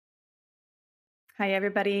Hi,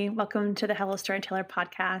 everybody. Welcome to the Hello Storyteller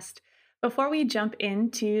podcast. Before we jump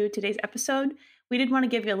into today's episode, we did want to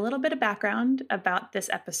give you a little bit of background about this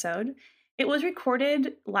episode. It was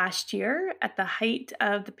recorded last year at the height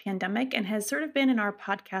of the pandemic and has sort of been in our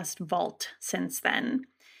podcast vault since then.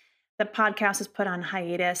 The podcast was put on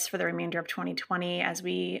hiatus for the remainder of 2020 as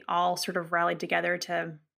we all sort of rallied together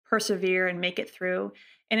to persevere and make it through.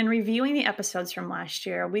 And in reviewing the episodes from last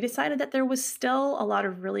year, we decided that there was still a lot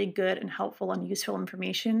of really good and helpful and useful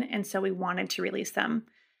information, and so we wanted to release them.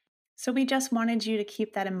 So we just wanted you to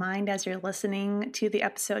keep that in mind as you're listening to the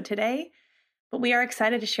episode today. But we are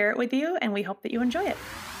excited to share it with you, and we hope that you enjoy it.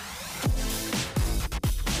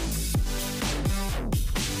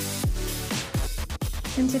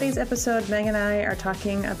 In today's episode, Meg and I are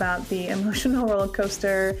talking about the emotional roller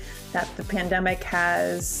coaster that the pandemic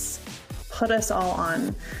has put us all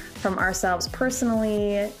on, from ourselves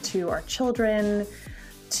personally, to our children,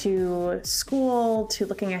 to school, to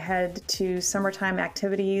looking ahead to summertime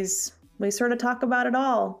activities. We sort of talk about it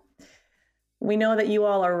all. We know that you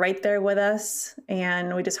all are right there with us,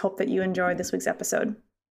 and we just hope that you enjoyed this week's episode.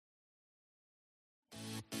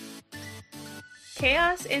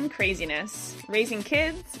 Chaos and craziness, raising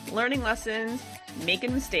kids, learning lessons,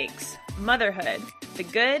 making mistakes, motherhood, the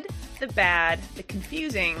good, the bad, the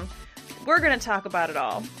confusing. We're going to talk about it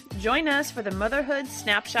all. Join us for the Motherhood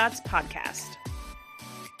Snapshots podcast.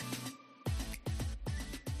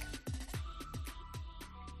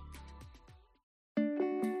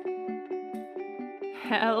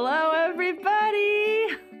 Hello, everybody.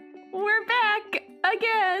 We're back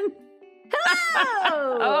again.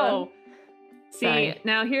 Hello. Oh. See, Sorry.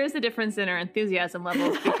 now here's the difference in our enthusiasm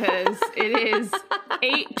levels because it is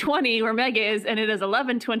 8:20 where Meg is, and it is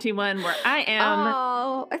 11:21 where I am.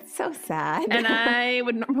 Oh, it's so sad. And I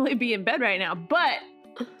would normally be in bed right now, but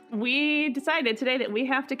we decided today that we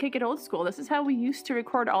have to kick it old school. This is how we used to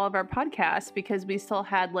record all of our podcasts because we still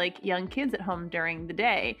had like young kids at home during the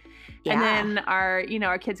day. Yeah. And then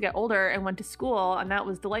our kids got older and went to school, and that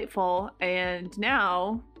was delightful. And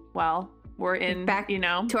now, well, we're in back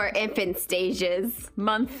to our infant stages.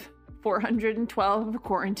 Month 412 of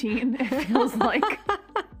quarantine, it feels like.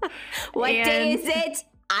 What day is it?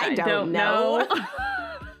 I don't know.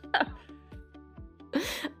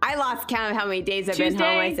 I lost count of how many days I've been home.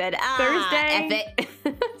 I said, Thursday, F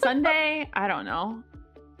it. Sunday, I don't know.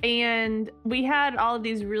 And we had all of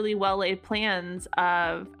these really well-laid plans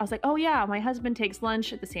of, I was like, oh yeah, my husband takes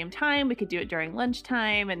lunch at the same time. We could do it during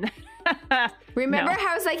lunchtime. And Remember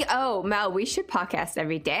how I was like, oh, Mel, we should podcast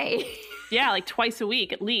every day. Yeah, like twice a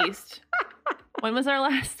week at least. When was our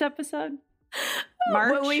last episode?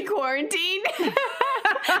 March? When we quarantined.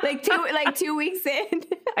 like 2 weeks in.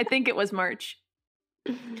 I think it was March.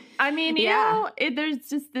 I mean, you know,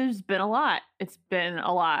 there's been a lot. It's been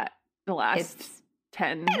a lot the last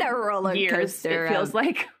 10 a roller years. coaster. It feels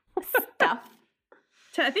like stuff.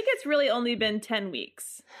 I think it's really only been 10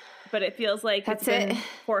 weeks, but it feels like it's been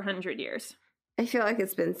 400 years. I feel like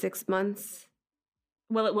it's been 6 months.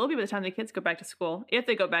 Well, it will be by the time the kids go back to school, if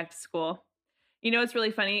they go back to school. You know what's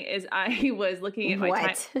really funny is I was looking at my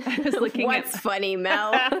time. I was looking What's funny,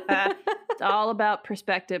 Mel? It's all about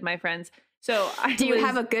perspective, my friends. So do you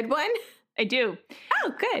have a good one? I do.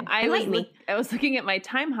 Oh, good. I was looking at my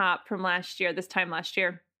time hop from this time last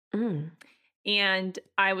year. And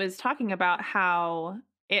I was talking about how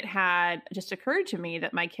it had just occurred to me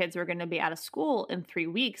that my kids were going to be out of school in 3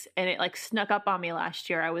 weeks. And it like snuck up on me last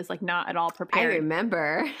year. I was like not at all prepared. I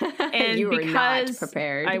remember. And you were not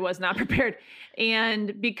prepared. I was not prepared.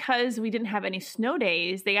 And because we didn't have any snow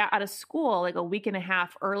days, they got out of school like a week and a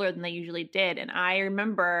half earlier than they usually did. And I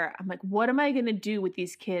remember, I'm like, what am I going to do with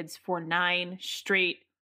these kids for 9 straight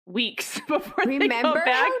weeks before they go back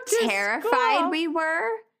how to terrified school? we were?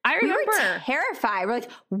 I remember. We were terrified. We're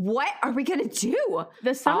like, what are we going to do?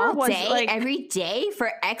 The summer all was day, like every day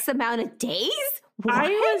for X amount of days? What? I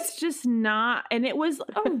was just not, and it was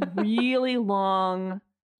a really long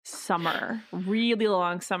summer, really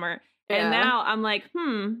long summer. Yeah. And now I'm like,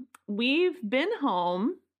 we've been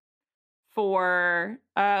home for,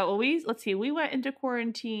 let's see, we went into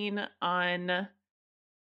quarantine on,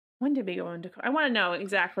 when did we go into, I want to know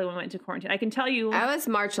exactly when we went into quarantine. I can tell you. I was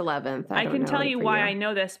March 11th. I can tell you why I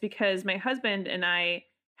know this because my husband and I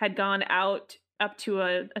had gone out up to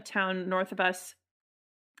a town north of us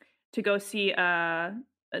to go see an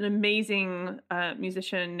amazing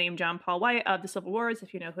musician named John Paul White of the Civil Wars,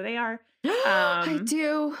 if you know who they are. I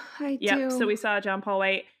do. Yep. So we saw John Paul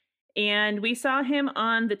White, and we saw him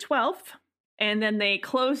on the 12th, and then they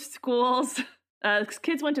closed schools.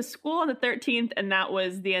 Kids went to school on the 13th, and that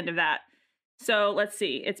was the end of that. So let's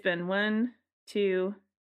see. It's been 1, 2,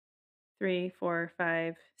 3, 4,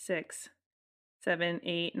 5, 6, 7,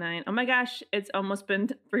 8, 9. Oh my gosh, it's almost been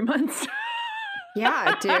 3 months.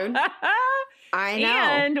 Yeah, dude. I know.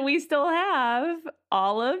 And we still have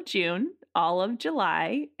all of June, all of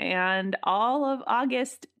July, and all of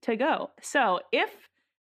August to go. So if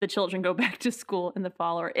the children go back to school in the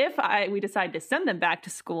fall, or if we decide to send them back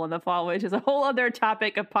to school in the fall, which is a whole other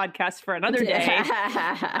topic of podcast for another day,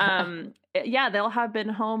 yeah, they'll have been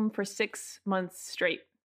home for 6 months straight.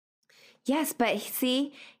 Yes, but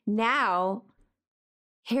see, now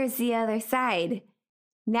here's the other side.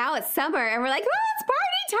 Now it's summer and we're like, oh, it's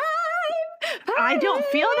party time. Party. I don't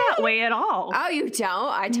feel that way at all. Oh, you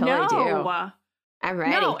don't? I totally do. I'm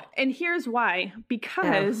ready. No, and here's why.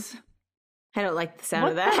 Because I don't like the sound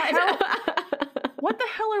of that. What the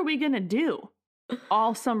hell are we going to do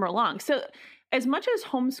all summer long? So as much as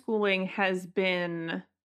homeschooling has been,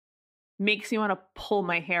 makes me want to pull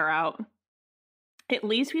my hair out, at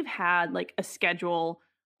least we've had like a schedule,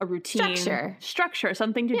 a routine, structure,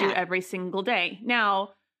 something to do every single day.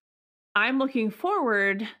 Now, I'm looking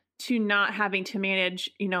forward to not having to manage,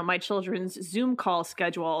 my children's Zoom call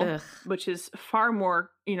schedule, which is far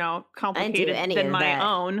more, complicated than my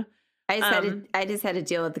own. I just had to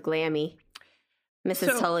deal with the Glammy,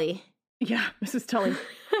 Mrs. Tully. Yeah, Mrs. Tully.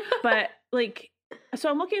 But so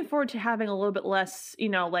I'm looking forward to having a little bit less,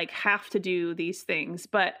 have to do these things.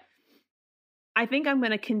 But I think I'm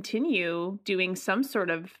going to continue doing some sort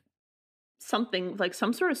of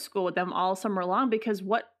school with them all summer long, because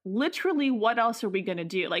what else are we going to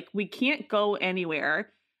do? Like, we can't go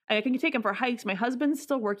anywhere. I can take them for hikes. My husband's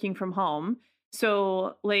still working from home.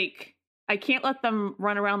 So I can't let them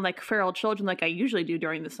run around like feral children like I usually do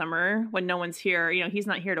during the summer when no one's here. He's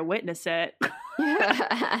not here to witness it.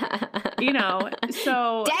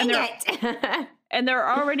 So dang it. And they're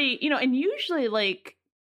already, and usually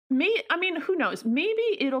who knows?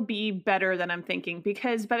 Maybe it'll be better than I'm thinking,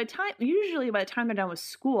 because by the time they're done with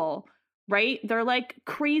school, right? They're like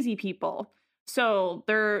crazy people. So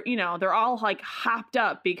they're all like hopped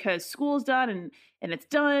up because school's done and it's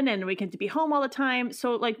done and we get to be home all the time.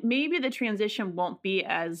 So maybe the transition won't be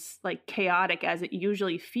as chaotic as it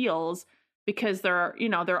usually feels, because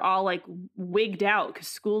they're all wigged out because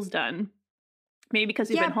school's done. Maybe because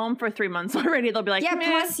we've been home for 3 months already, they'll be like,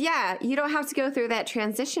 plus, you don't have to go through that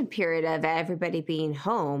transition period of everybody being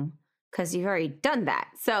home because you've already done that.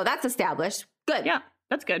 So that's established. Good. Yeah,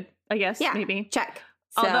 that's good, I guess. Yeah, maybe. Check.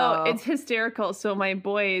 Although it's hysterical. So my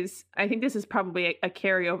boys, I think this is probably a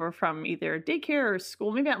carryover from either daycare or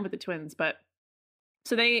school. Maybe not with the twins, but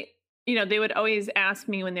so they would always ask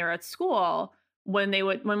me when they were at school, when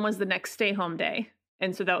was the next stay home day?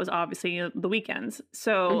 And so that was obviously the weekends.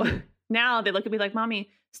 So now they look at me like, Mommy,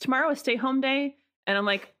 is tomorrow a stay home day? And I'm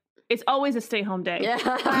like, it's always a stay home day.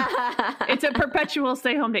 It's a perpetual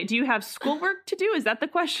stay home day. Do you have schoolwork to do? Is that the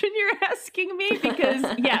question you're asking me? Because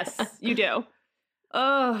yes, you do.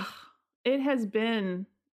 Oh, it has been,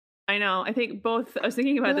 I know. I think I was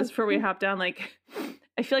thinking about this before we hopped down. I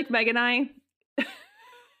feel like Meg and I,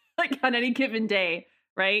 on any given day,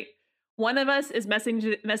 right? One of us is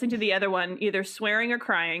messaging to the other one, either swearing or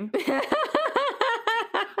crying.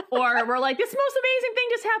 Or we're like, this most amazing thing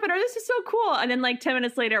just happened, or this is so cool. And then 10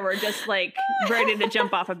 minutes later, we're just ready to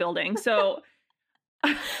jump off a building. So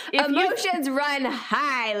emotions run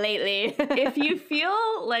high lately. If you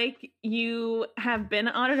feel like you have been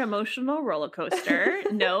on an emotional roller coaster,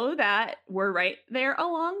 know that we're right there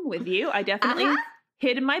along with you. I definitely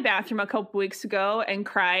hid in my bathroom a couple weeks ago and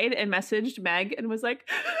cried and messaged Meg and was like,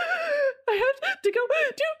 I have to go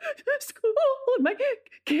to school with my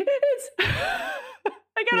kids.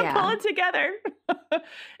 I gotta pull it together.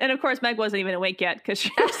 And of course, Meg wasn't even awake yet because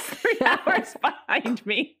she was 3 hours behind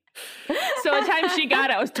me. So the time she got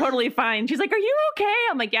it, I was totally fine. She's like, are you okay?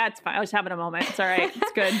 I'm like, yeah, it's fine. I was having a moment. It's all right.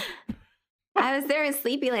 It's good. I was there in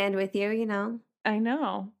Sleepyland with you, I know. Oh,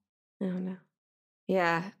 no.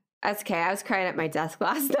 Yeah. That's okay. I was crying at my desk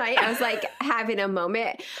last night. I was having a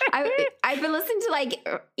moment. I've been listening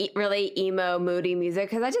to really emo, moody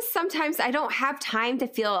music because sometimes I don't have time to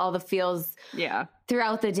feel all the feels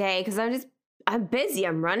throughout the day because I'm busy.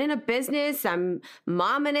 I'm running a business. I'm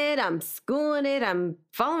momming it. I'm schooling it. I'm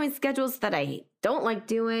following schedules that I don't like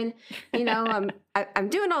doing. I'm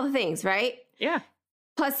doing all the things, right? Yeah.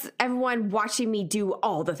 Plus everyone watching me do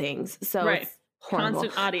all the things. So it's horrible.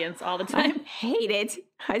 Constant audience all the time. I hate it.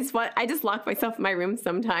 I just lock myself in my room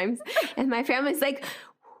sometimes. And my family's like,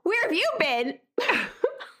 where have you been?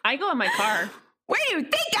 I go in my car. Where do you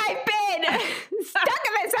think I've been? Stuck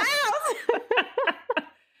in this house.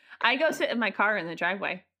 I go sit in my car in the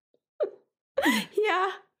driveway.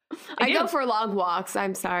 Yeah. I go for long walks.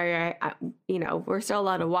 I'm sorry. We're still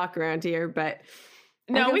allowed to walk around here, but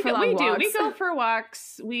no, we do. We go for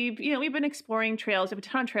walks. We've been exploring trails. We have a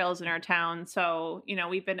ton of trails in our town. So,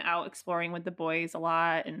 we've been out exploring with the boys a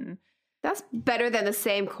lot. And that's better than the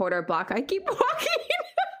same quarter block I keep walking.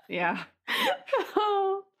 Yeah.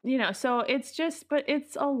 So it's just, but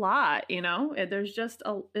it's a lot,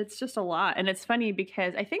 it's just a lot. And it's funny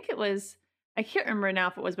because I think I can't remember now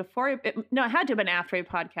if it was before, no, it had to have been after we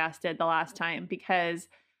podcasted the last time because,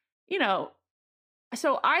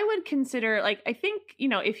 so I would consider, like, I think,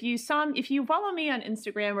 if you follow me on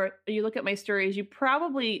Instagram or you look at my stories, you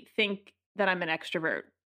probably think that I'm an extrovert,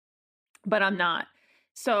 but I'm not.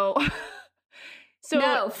 So,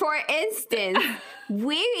 no, for instance,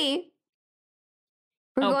 we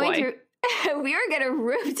were going to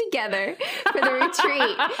room together for the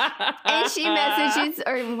retreat. And she messages,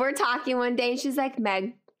 or we're talking one day, and she's like,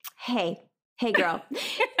 Meg, hey girl.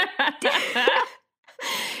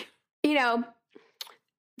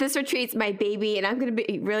 This retreat's my baby, and I'm going to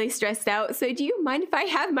be really stressed out. So do you mind if I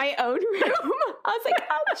have my own room? I was like,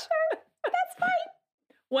 oh, sure. That's fine.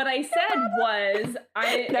 What I said was,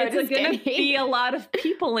 it's going to be a lot of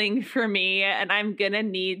peopling for me, and I'm going to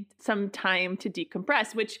need some time to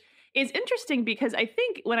decompress, which is interesting because I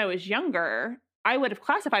think when I was younger, I would have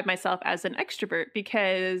classified myself as an extrovert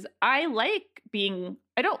because I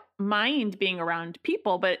don't mind being around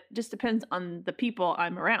people, but it just depends on the people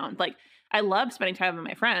I'm around. Like, I love spending time with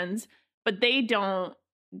my friends, but they don't,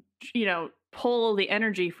 pull the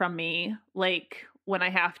energy from me like when I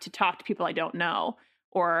have to talk to people I don't know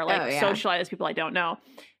or socialize with people I don't know.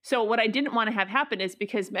 So what I didn't want to have happen is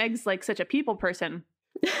because Meg's like such a people person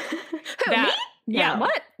that,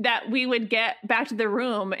 that we would get back to the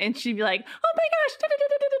room and she'd be like, oh my gosh, da, da, da,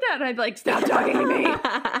 da, da, da, and I'd be like, stop talking to me.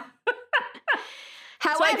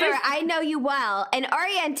 However, I know you well and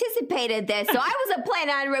already anticipated this, so I wasn't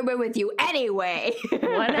planning on rooming with you anyway.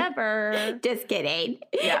 Whatever. Just kidding.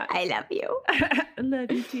 Yeah. I love you. I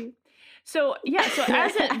love you too. So, yeah,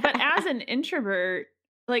 as an introvert,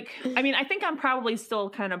 like, I mean, I think I'm probably still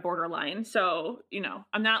kind of borderline. So,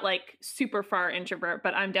 I'm not like super far introvert,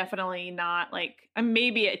 but I'm definitely not like, I'm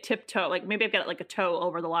maybe a tiptoe, like maybe I've got like a toe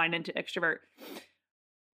over the line into extrovert.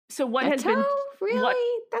 So what has been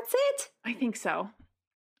really? That's it? I think so.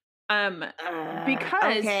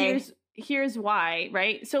 Because here's why,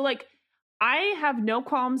 right? So like I have no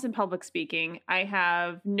qualms in public speaking. I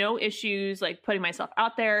have no issues like putting myself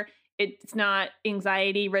out there. It's not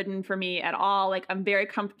anxiety ridden for me at all. Like I'm very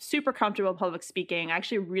super comfortable public speaking. I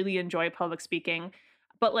actually really enjoy public speaking.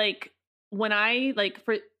 But like when I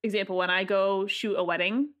for example, when I go shoot a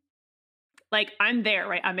wedding, like I'm there,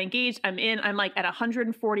 right? I'm engaged. I'm like at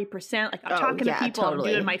 140%. Like I'm talking to people,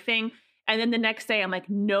 totally. I'm doing my thing. And then the next day, I'm like,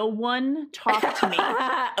 no one talk to me.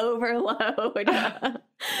 Overload.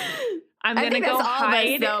 I'm going to go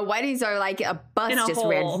hide. Though. Weddings are like a bus just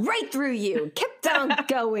ran right through you. Kept on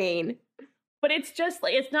going. But it's just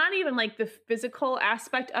like, it's not even like the physical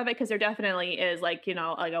aspect of it, because there definitely is like,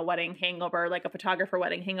 like a wedding hangover, like a photographer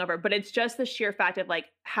wedding hangover. But it's just the sheer fact of like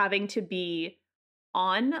having to be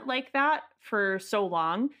on like that for so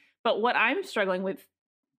long. But what I'm struggling with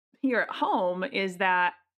here at home is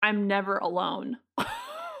that I'm never alone.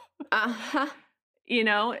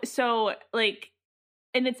 So like,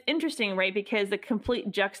 and it's interesting, right? Because the complete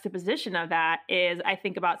juxtaposition of that is I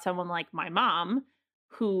think about someone like my mom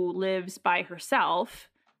who lives by herself,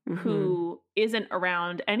 who isn't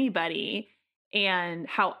around anybody, and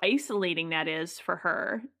how isolating that is for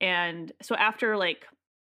her. And so after like,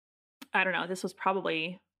 I don't know, this was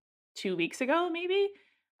probably 2 weeks ago, maybe.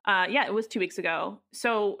 Yeah, it was 2 weeks ago.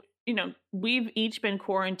 So we've each been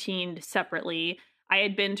quarantined separately. I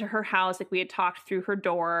had been to her house, like we had talked through her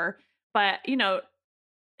door. But,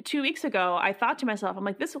 2 weeks ago, I thought to myself, I'm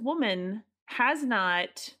like, this woman has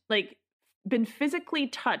not like been physically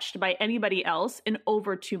touched by anybody else in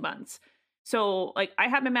over 2 months. So like I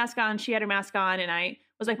had my mask on, she had her mask on, and I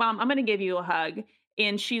was like, Mom, I'm going to give you a hug.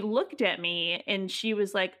 And she looked at me and she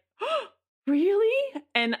was like, oh, really?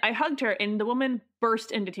 And I hugged her and the woman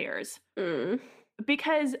burst into tears.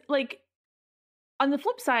 Because like on the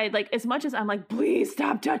flip side, like as much as I'm like, please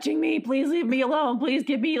stop touching me, please leave me alone, please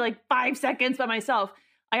give me like 5 seconds by myself,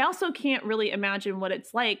 I also can't really imagine what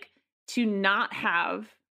it's like to not have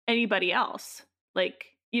anybody else. Like,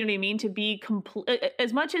 you know what I mean? To be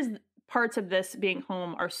as much as parts of this being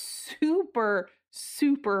home are super,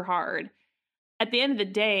 super hard, at the end of the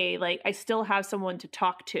day, like I still have someone to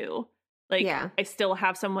talk to. Like I still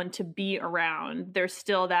have someone to be around. There's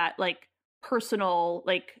still that like personal,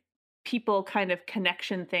 like people kind of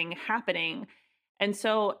connection thing happening. And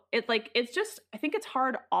so it's just, I think it's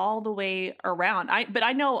hard all the way around. But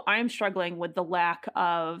I know I'm struggling with the lack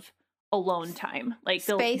of alone time, like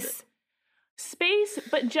the Space. space,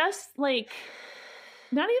 but just like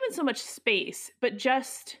not even so much space, but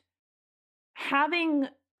just having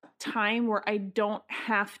time where I don't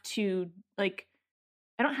have to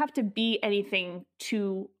be anything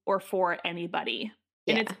to or for anybody.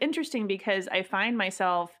 And Yeah. it's interesting because I find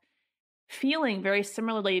myself feeling very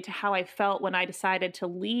similarly to how I felt when I decided to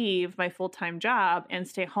leave my full-time job and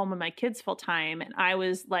stay home with my kids full time. And I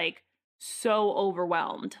was like so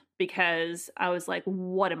overwhelmed because I was like,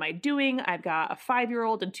 what am I doing? I've got a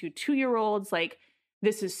 5-year-old and 2 2-year-olds. Like,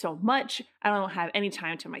 this is so much. I don't have any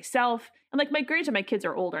time to myself. And like, granted, my kids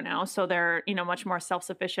are older now, so they're, much more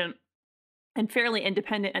self-sufficient and fairly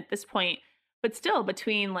independent at this point. But still,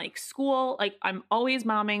 between like school, like I'm always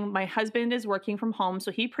momming. My husband is working from home,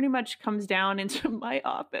 so he pretty much comes down into my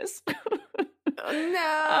office.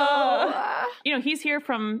 No. He's here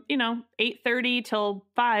from 8:30 till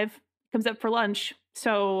 5. Comes up for lunch.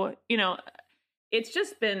 So it's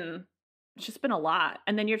just been a lot.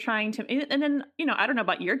 And then you're trying to, and then I don't know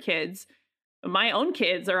about your kids. My own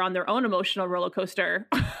kids are on their own emotional roller coaster.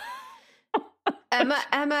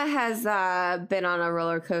 Emma has been on a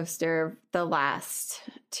roller coaster the last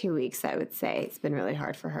 2 weeks, I would say. It's been really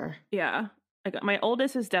hard for her. Yeah. Like my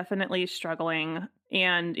oldest is definitely struggling.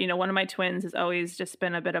 And, one of my twins has always just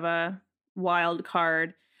been a bit of a wild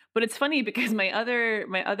card. But it's funny because my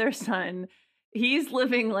other son, he's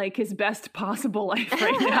living like his best possible life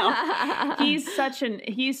right now. He's such an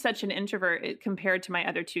introvert compared to my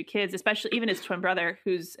other two kids, especially even his twin brother,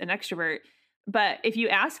 who's an extrovert. But if you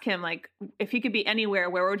ask him, like, if he could be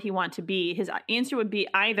anywhere, where would he want to be? His answer would be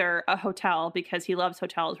either a hotel, because he loves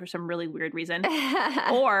hotels for some really weird reason,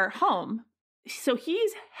 or home. So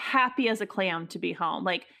he's happy as a clam to be home.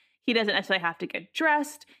 Like, he doesn't necessarily have to get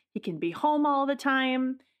dressed. He can be home all the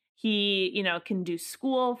time. He, can do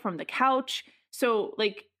school from the couch. So,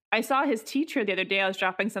 like, I saw his teacher the other day. I was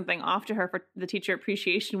dropping something off to her for the teacher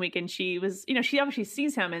appreciation week. And she was, she obviously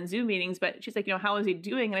sees him in Zoom meetings, but she's like, how is he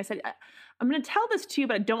doing? And I said, I'm going to tell this to you,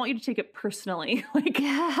 but I don't want you to take it personally. Like,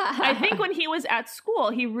 I think when he was at school,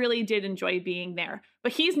 he really did enjoy being there,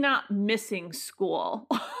 but he's not missing school.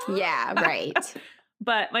 Yeah, right.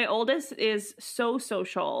 But my oldest is so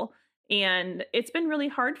social, and it's been really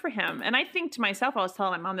hard for him. And I think to myself, I was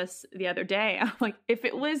telling my mom this the other day, I'm like, if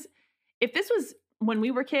this was when we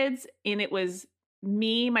were kids and it was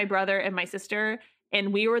me, my brother, and my sister,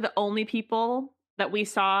 and we were the only people that we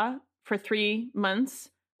saw for 3 months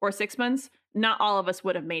or 6 months, not all of us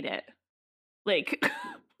would have made it. Like,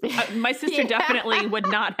 my sister definitely would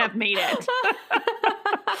not have made it.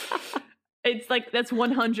 It's like, that's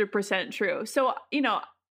 100% true. So,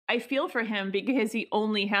 I feel for him because he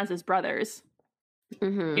only has his brothers.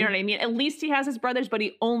 Mm-hmm. You know what I mean? At least he has his brothers, but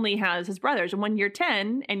he only has his brothers. And when you're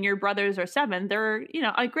 10 and your brothers are 7, they're,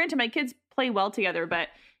 granted, my kids play well together, but,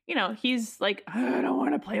 he's like, I don't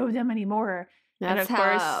want to play with them anymore. That's and of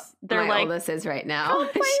course, they're my like, oldest is right now. come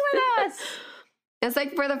play with us. It's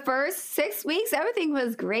like for the first 6 weeks, everything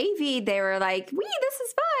was gravy. They were like, this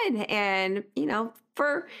is fun. And,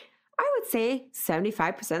 for, I would say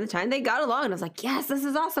 75% of the time they got along. And I was like, yes, this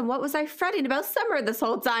is awesome. What was I fretting about summer this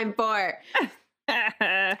whole time for?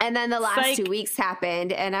 And then the last 2 weeks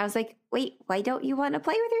happened. And I was like, wait, why don't you want to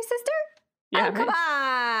play with your sister? Yeah, come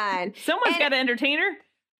on. Someone's got to entertain her.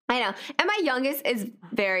 I know. And my youngest is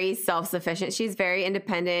very self-sufficient. She's very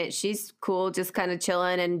independent. She's cool, just kind of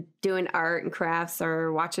chilling and doing art and crafts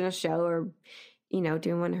or watching a show or,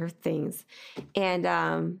 doing one of her things.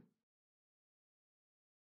 And,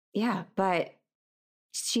 yeah, but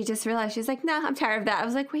she just realized, she's like, nah, I'm tired of that. I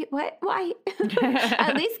was like, wait, what? Why?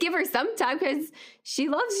 At least give her some time because she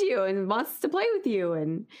loves you and wants to play with you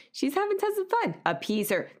and she's having tons of fun. Appease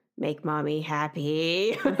her. Make mommy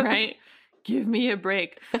happy. Right? Give me a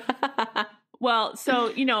break. Well,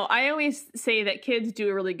 so, I always say that kids do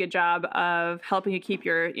a really good job of helping you keep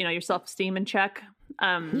your, your self-esteem in check.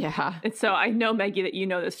 Yeah. And so I know, Maggie, that you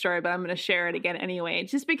know this story, but I'm going to share it again anyway,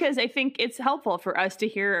 just because I think it's helpful for us to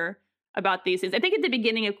hear about these things. I think at the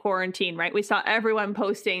beginning of quarantine, right, we saw everyone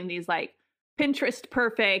posting these like Pinterest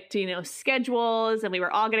perfect, schedules, and we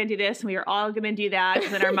were all going to do this and we were all going to do that.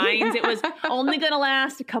 Because in our minds, it was only going to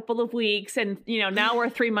last a couple of weeks. And, now we're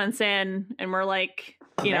 3 months in and we're like,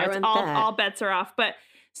 it's all bets are off. But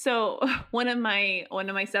so one of my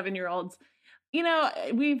 7-year-olds,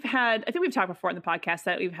 I think we've talked before in the podcast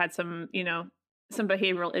that we've had some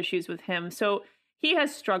behavioral issues with him. So he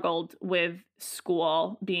has struggled with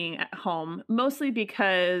school being at home, mostly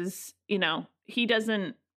because, he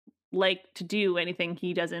doesn't like to do anything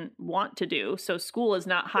he doesn't want to do. So school is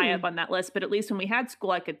not high up on that list, but at least when we had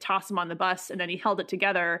school, I could toss him on the bus and then he held it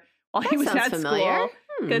together while he was sounds at familiar. school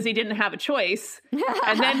because he didn't have a choice.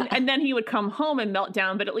 And then he would come home and melt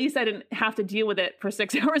down, but at least I didn't have to deal with it for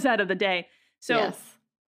 6 hours out of the day. So Yes.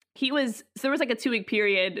 so there was like a 2-week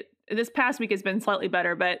period. This past week has been slightly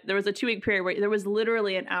better, but there was a 2-week period where there was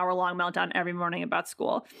literally an hour-long meltdown every morning about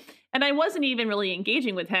school. And I wasn't even really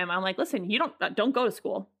engaging with him. I'm like, listen, you don't go to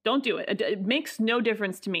school. Don't do it. It makes no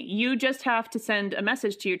difference to me. You just have to send a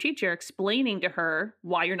message to your teacher explaining to her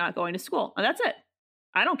why you're not going to school. And that's it.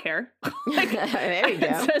 I don't care. There you go.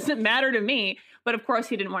 It doesn't matter to me. But of course,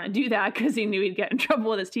 he didn't want to do that because he knew he'd get in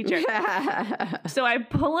trouble with his teacher. So I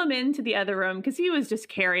pull him into the other room because he was just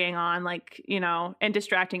carrying on, like, and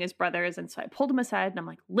distracting his brothers. And so I pulled him aside and I'm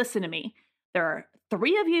like, listen to me. There are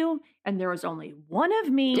 3 of you and there is only 1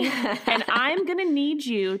 of me. And I'm going to need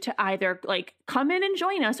you to either like come in and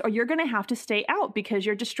join us or you're going to have to stay out because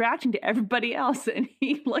you're distracting to everybody else. And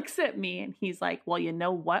he looks at me and he's like, well, you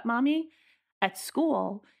know what, Mommy? At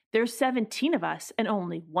school, there's 17 of us and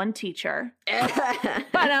only 1 teacher. And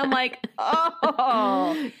I'm like,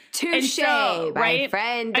 oh. Touche, so, my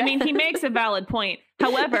friend. I mean, he makes a valid point.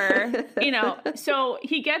 However, so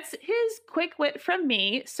he gets his quick wit from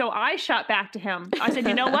me. So I shot back to him. I said,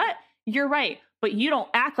 you know what? You're right. But you don't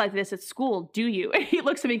act like this at school, do you? And he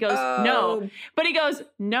looks at me and goes, no. But he goes,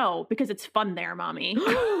 no, because it's fun there, Mommy.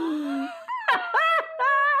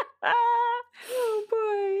 Oh,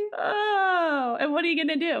 boy. Oh, and what are you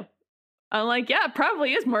going to do? I'm like, yeah, it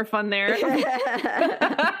probably is more fun there.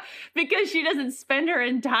 Because she doesn't spend her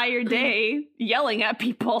entire day yelling at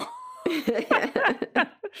people. But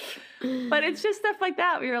it's just stuff like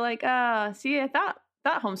that. We were like, see, I thought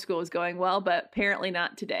homeschool was going well, but apparently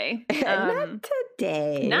not today. Not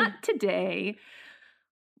today. Not today.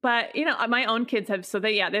 But, my own kids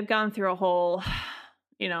they've gone through a whole,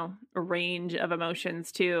 a range of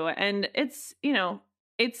emotions too. And it's, I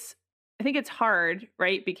think it's hard,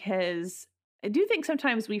 right? Because I do think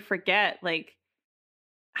sometimes we forget like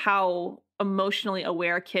how emotionally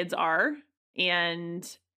aware kids are.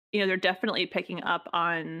 And, they're definitely picking up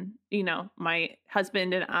on, my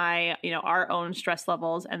husband and I, our own stress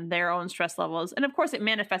levels and their own stress levels. And of course it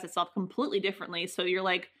manifests itself completely differently. So you're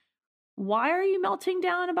like, why are you melting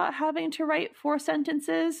down about having to write 4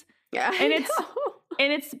 sentences? Yeah, but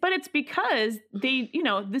it's because they,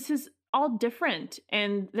 this is all different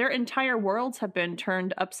and their entire worlds have been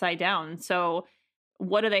turned upside down. So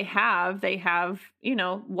what do they have? They have,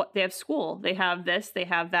 they have school, they have this, they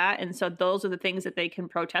have that. And so those are the things that they can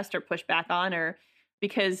protest or push back on, or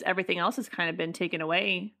because everything else has kind of been taken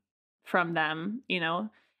away from them,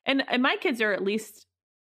 and my kids are at least,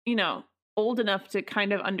 old enough to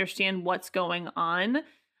kind of understand what's going on,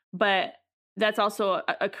 but that's also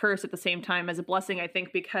a curse at the same time as a blessing, I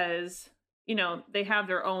think, because, they have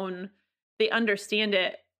their own, they understand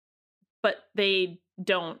it, but they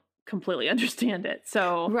don't completely understand it.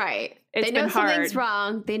 So right. It's they know been hard. Something's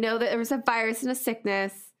wrong. They know that there was a virus and a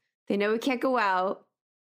sickness. They know we can't go out.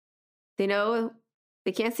 They know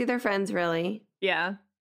they can't see their friends really. Yeah.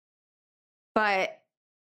 But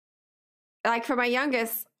like for my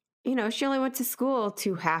youngest, she only went to school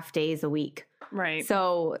 2 half days a week. Right.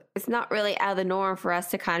 So it's not really out of the norm for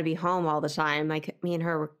us to kind of be home all the time. Like me and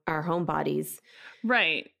her are homebodies.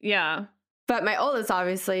 Right. Yeah. But my oldest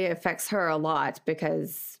obviously affects her a lot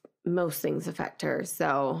because most things affect her.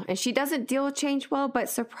 So, and she doesn't deal with change well, but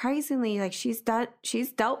surprisingly, like she's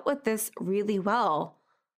dealt with this really well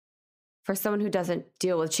for someone who doesn't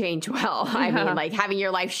deal with change well. Yeah. I mean, like having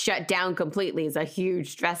your life shut down completely is a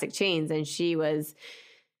huge drastic change. And she was,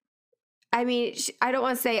 I mean, I don't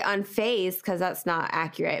want to say unfazed because that's not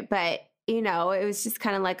accurate, but it was just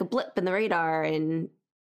kind of like a blip in the radar, and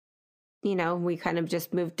we kind of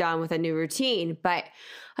just moved on with a new routine. But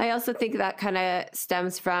I also think that kind of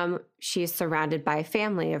stems from she's surrounded by a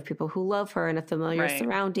family of people who love her and a familiar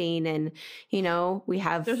surrounding. And,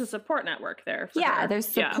 there's a support network there. Yeah, there's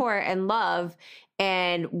support and love.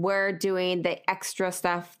 And we're doing the extra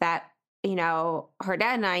stuff that, her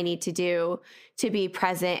dad and I need to do to be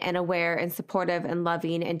present and aware and supportive and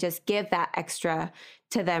loving, and just give that extra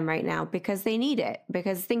to them right now because they need it,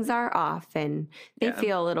 because things are off and they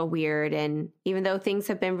feel a little weird. And even though things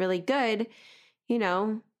have been really good,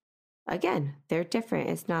 again, they're different.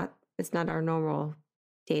 It's not our normal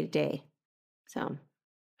day to day. So.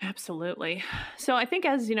 Absolutely. So I think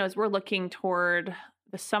as we're looking toward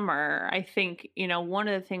the summer, I think, one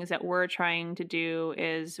of the things that we're trying to do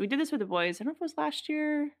is, we did this with the boys. I don't know if it was last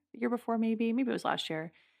year, the year before, maybe it was last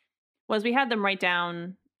year, was we had them write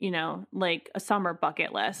down, like a summer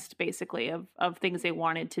bucket list basically of things they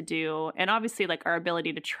wanted to do. And obviously like our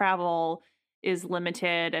ability to travel is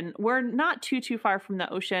limited, and we're not too far from the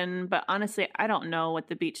ocean, but honestly, I don't know what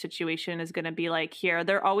the beach situation is going to be like here.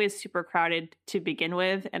 They're always super crowded to begin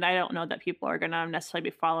with, and I don't know that people are going to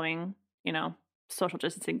necessarily be following, social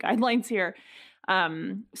distancing guidelines here.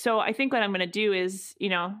 So I think what I'm going to do is,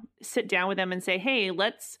 sit down with them and say, hey,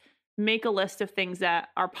 let's make a list of things that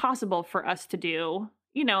are possible for us to do.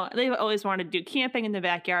 They've always wanted to do camping in the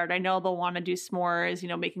backyard. I know they'll want to do s'mores,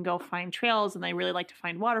 we can go find trails, and they really like to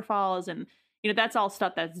find waterfalls, and, that's all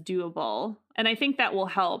stuff that's doable. And I think that will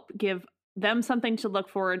help give them something to look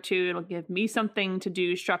forward to. It'll give me something to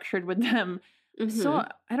do structured with them. So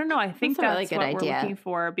I don't know. I think that's what we're looking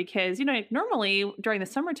for, because, normally during the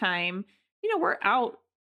summertime, we're out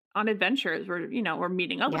on adventures. We're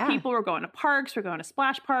meeting other people. We're going to parks. We're going to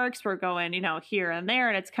splash parks. We're going, here and there.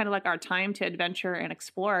 And it's kind of like our time to adventure and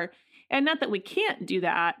explore. And not that we can't do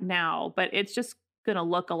that now, but it's just going to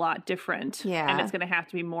look a lot different. Yeah. And it's going to have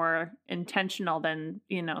to be more intentional than,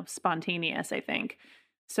 spontaneous, I think.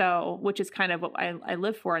 So, which is kind of what I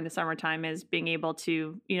live for in the summertime, is being able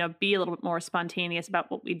to, be a little bit more spontaneous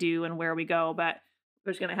about what we do and where we go. But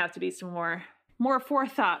there's going to have to be some more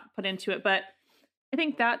forethought put into it. But I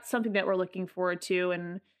think that's something that we're looking forward to.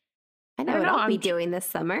 And I know what I'll be doing this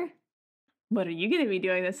summer. What are you going to be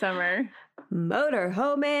doing this summer?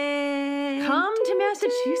 Motorhoming. Come to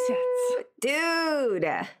Massachusetts. Dude.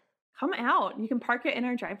 Come out. You can park it in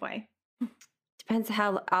our driveway. Depends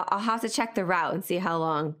how, I'll have to check the route and see how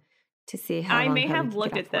long, to see how I long may have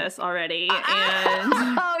looked at this already. And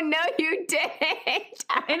oh, no, you didn't.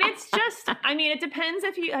 And it's just, it depends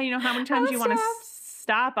if you, how many times you want to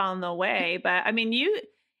stop on the way. But it's,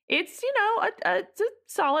 it's a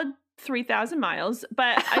solid 3,000 miles.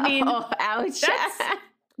 But oh, ouch.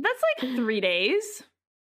 That's like 3 days.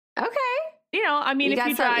 Okay. If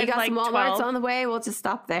you drive you got like some Walmarts 12, on the way, we'll just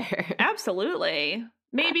stop there. Absolutely.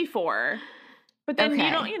 Maybe 4. But then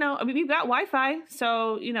you don't, we've got Wi-Fi.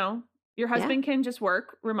 So, your husband can just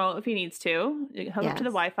work remote if he needs to. You hook up to the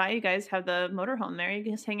Wi-Fi. You guys have the motorhome there. You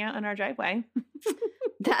can just hang out in our driveway.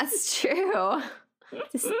 That's true.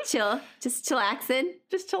 Just chill. Just chillaxing.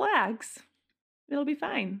 Just chillax. It'll be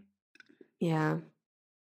fine. Yeah.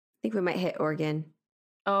 I think we might hit Oregon.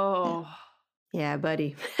 Oh. Yeah,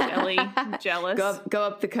 buddy. Jealous. Go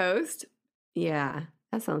up the coast. Yeah,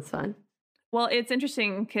 that sounds fun. Well, it's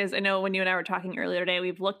interesting because I know when you and I were talking earlier today,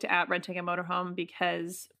 we've looked at renting a motorhome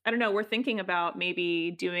because, I don't know, we're thinking about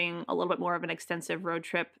maybe doing a little bit more of an extensive road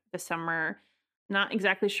trip this summer. Not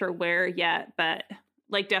exactly sure where yet, but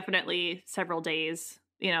like definitely several days,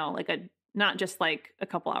 not just like a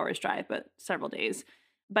couple hours drive, but several days.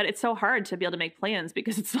 But it's so hard to be able to make plans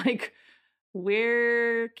because it's like,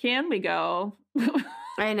 where can we go?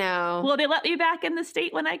 I know. Will they let me back in the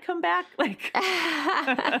state when I come back? Like,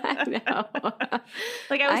 I know.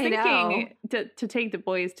 Like I was thinking to take the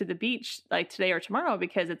boys to the beach like today or tomorrow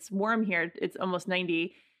because it's warm here. It's almost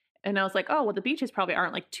 90. And I was like, oh, well, the beaches probably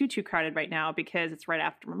aren't like too crowded right now because it's right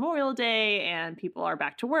after Memorial Day and people are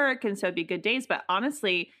back to work. And so it'd be good days. But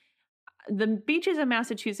honestly, the beaches in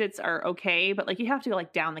Massachusetts are okay, but like you have to go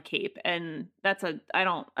like down the Cape. And that's like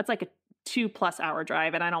a 2+ hour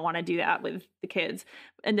drive. And I don't want to do that with the kids.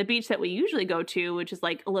 And the beach that we usually go to, which is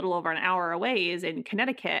like a little over an hour away, is in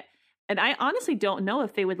Connecticut. And I honestly don't know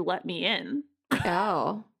if they would let me in.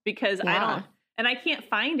 Oh, because I can't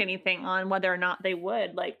find anything on whether or not they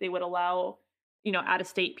would allow, out of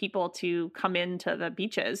state people to come into the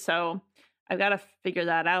beaches. So I've got to figure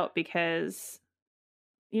that out because,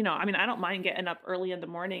 I don't mind getting up early in the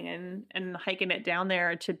morning and hiking it down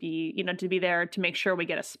there to be there to make sure we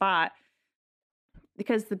get a spot.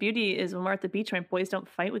 Because the beauty is when we're at the beach, my boys don't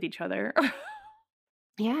fight with each other.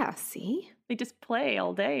 Yeah, see? They just play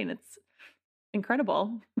all day and it's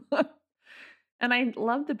incredible. And I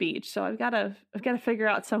love the beach, so I've got to figure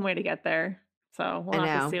out some way to get there. So we'll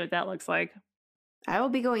have to see what that looks like. I will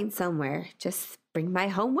be going somewhere. Just bring my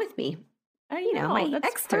home with me. My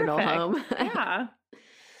external home. Yeah.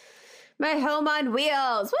 My home on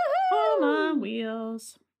wheels. Woohoo! Home on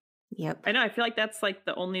wheels. Yep. I know. I feel like that's like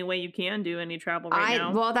the only way you can do any travel right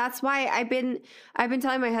now. Well, that's why I've been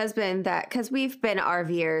telling my husband that, because we've been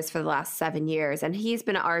RVers for the last 7 years, and he's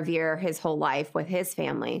been an RVer his whole life with his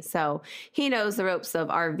family. So he knows the ropes of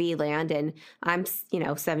RV land, and I'm,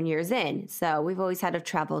 7 years in. So we've always had a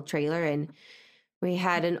travel trailer, and we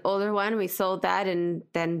had an older one. We sold that and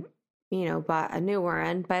then, bought a new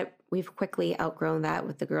one, but we've quickly outgrown that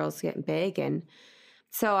with the girls getting big. And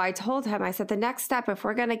so I told him, I said, the next step, if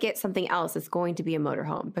we're going to get something else, it's going to be a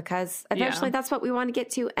motorhome, because eventually that's what we want to get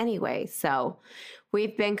to anyway. So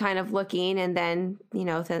we've been kind of looking, and then,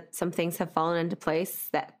 some things have fallen into place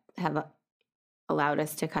that have allowed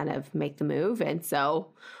us to kind of make the move. And so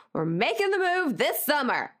we're making the move this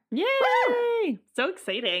summer. Yay! Woo! So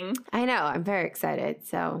exciting. I know. I'm very excited.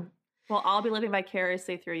 So, well, I'll be living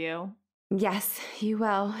vicariously through you. Yes, you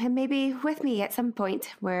will. And maybe with me at some point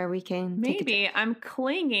where we can I'm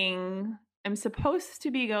clinging. I'm supposed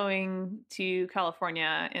to be going to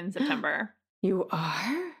California in September. You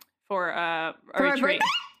are? For a retreat.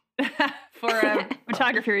 For a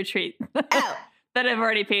photography retreat. Oh. That I've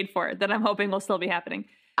already paid for, that I'm hoping will still be happening.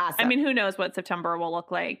 Awesome. I mean, who knows what September will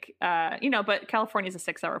look like, but California's a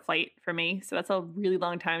 6-hour flight for me. So that's a really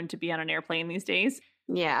long time to be on an airplane these days.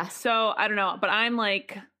 Yeah. So I don't know, but I'm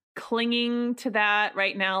like clinging to that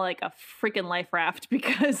right now like a freaking life raft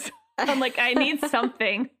because I'm like, I need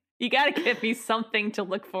something. You got to give me something to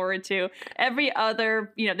look forward to. Every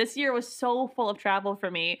other, this year was so full of travel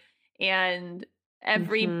for me, and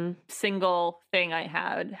every single thing I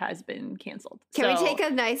had has been canceled. Can we take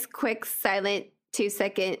a nice, quick, silent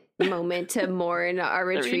 2-second moment to mourn our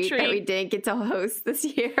retreat that we didn't get to host this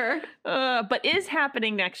year? But is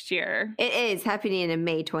happening next year. It is happening in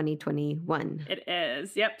May 2021. It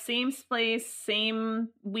is. Yep. Same place, same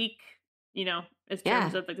week, as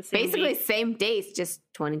terms of like the same basically week. Same dates, just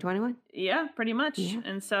 2021. Yeah, pretty much. Yeah.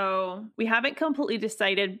 And so we haven't completely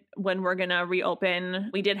decided when we're going to reopen.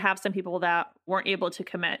 We did have some people that weren't able to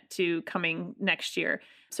commit to coming next year.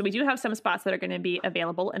 So we do have some spots that are going to be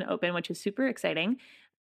available and open, which is super exciting.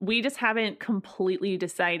 We just haven't completely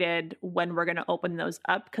decided when we're going to open those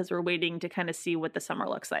up because we're waiting to kind of see what the summer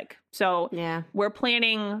looks like. So we're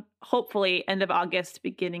planning hopefully end of August,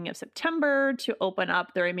 beginning of September to open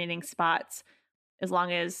up the remaining spots, as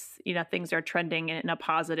long as, things are trending in a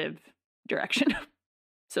positive direction.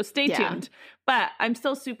 So stay tuned. But I'm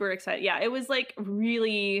still super excited. Yeah, it was like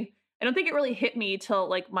really, I don't think it really hit me till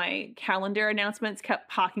like my calendar announcements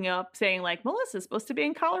kept popping up saying like, Melissa's supposed to be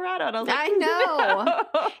in Colorado. And I was like, I know.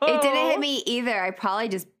 No. It didn't hit me either. I probably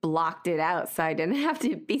just blocked it out so I didn't have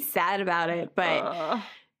to be sad about it. But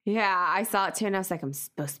yeah, I saw it too, and I was like, I'm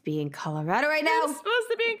supposed to be in Colorado right now. I'm supposed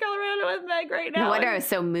to be in Colorado with Meg right now. No wonder I was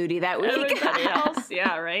so moody that week. Everybody else.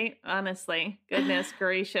 Yeah, right? Honestly. Goodness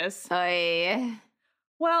gracious. Oh, yeah.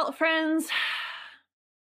 Well, friends,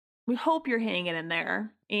 we hope you're hanging in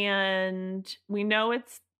there. And we know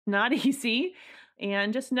it's not easy.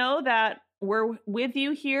 And just know that we're with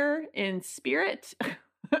you here in spirit.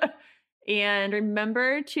 And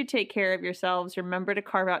remember to take care of yourselves. Remember to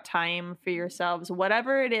carve out time for yourselves,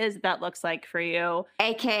 whatever it is that looks like for you.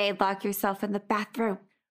 AKA lock yourself in the bathroom.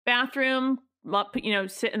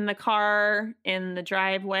 Sit in the car, in the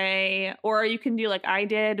driveway, or you can do like I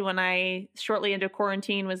did when I shortly into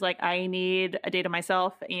quarantine was like, I need a day to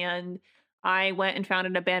myself. And I went and found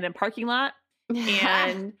an abandoned parking lot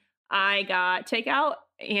and I got takeout.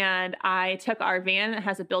 And I took our van that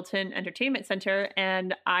has a built-in entertainment center,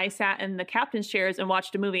 and I sat in the captain's chairs and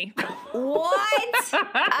watched a movie. What?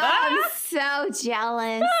 I'm so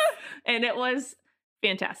jealous. And it was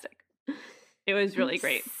fantastic. It was really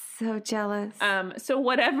great. So jealous. So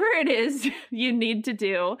whatever it is you need to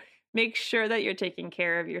do, make sure that you're taking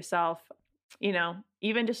care of yourself.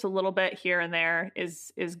 Even just a little bit here and there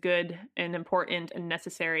is good and important and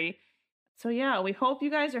necessary. So yeah, we hope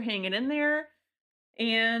you guys are hanging in there.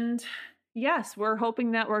 And yes, we're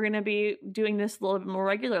hoping that we're going to be doing this a little bit more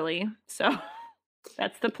regularly. So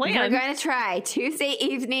that's the plan. We're going to try. Tuesday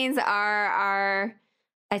evenings are our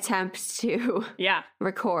attempt to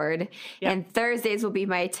record. Yep. And Thursdays will be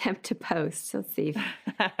my attempt to post. Let's see.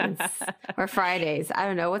 Or Fridays. I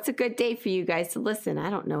don't know. What's a good day for you guys to listen? I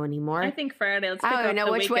don't know anymore. I think Friday. I don't even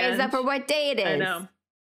know which way is up or what day it is. I know.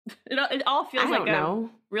 It all feels like a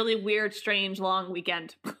really weird, strange, long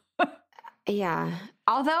weekend. Yeah.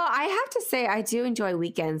 Although I have to say, I do enjoy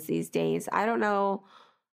weekends these days. I don't know.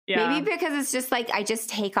 Yeah. Maybe because it's just like, I just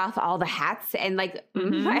take off all the hats and like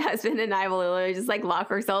my husband and I will literally just like lock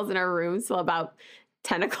ourselves in our rooms till about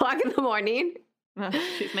 10 o'clock in the morning.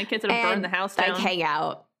 Jeez, my kids would burn the house down. Like hang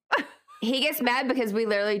out. He gets mad because we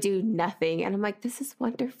literally do nothing. And I'm like, this is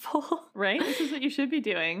wonderful. Right? This is what you should be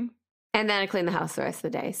doing. And then I clean the house the rest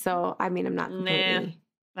of the day. So, I mean, I'm not completely.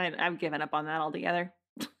 I've given up on that altogether.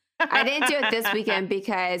 I didn't do it this weekend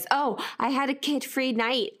because, I had a kid-free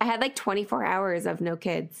night. I had like 24 hours of no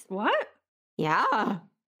kids. What? Yeah.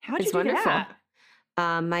 How did you do that?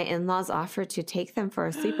 My in-laws offered to take them for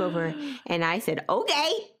a sleepover, and I said,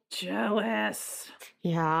 okay. Jealous.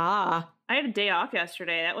 Yeah. I had a day off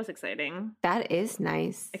yesterday. That was exciting. That is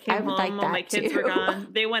nice. I came home while my kids were gone.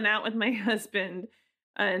 They went out with my husband,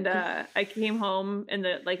 and I came home in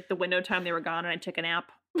the window time they were gone, and I took a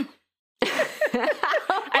nap.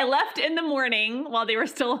 left in the morning while they were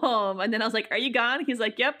still home. And then I was like, are you gone? He's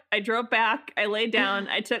like, yep. I drove back. I laid down.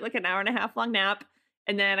 I took like an hour and a half long nap.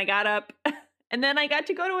 And then I got up. And then I got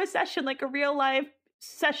to go to a session, like a real live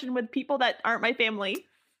session with people that aren't my family.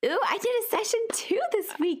 Ooh, I did a session too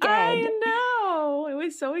this weekend. I know. It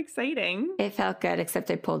was so exciting. It felt good,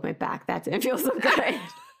 except I pulled my back. That didn't feel so good.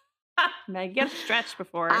 Now you get stretched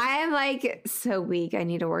before. I am like so weak. I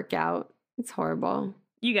need to work out. It's horrible.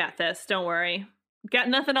 You got this. Don't worry. Got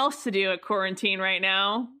nothing else to do at quarantine right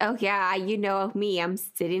now. Oh, yeah. You know me. I'm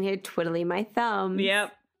sitting here twiddling my thumbs.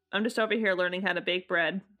 Yep. I'm just over here learning how to bake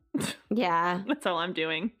bread. Yeah. That's all I'm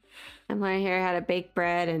doing. I'm learning here how to bake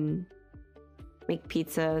bread and make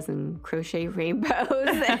pizzas and crochet rainbows.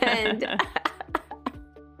 And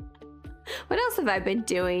what else have I been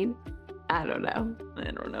doing? I don't know.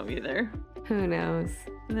 I don't know either. Who knows?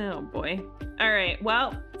 Oh, boy. All right.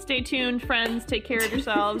 Well, stay tuned, friends. Take care of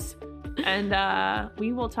yourselves. And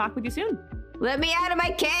we will talk with you soon. Let me out of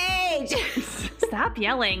my cage! Stop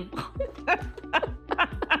yelling.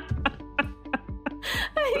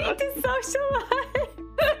 I need to socialize.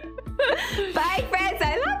 Bye, friends.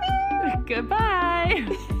 I love you. Goodbye.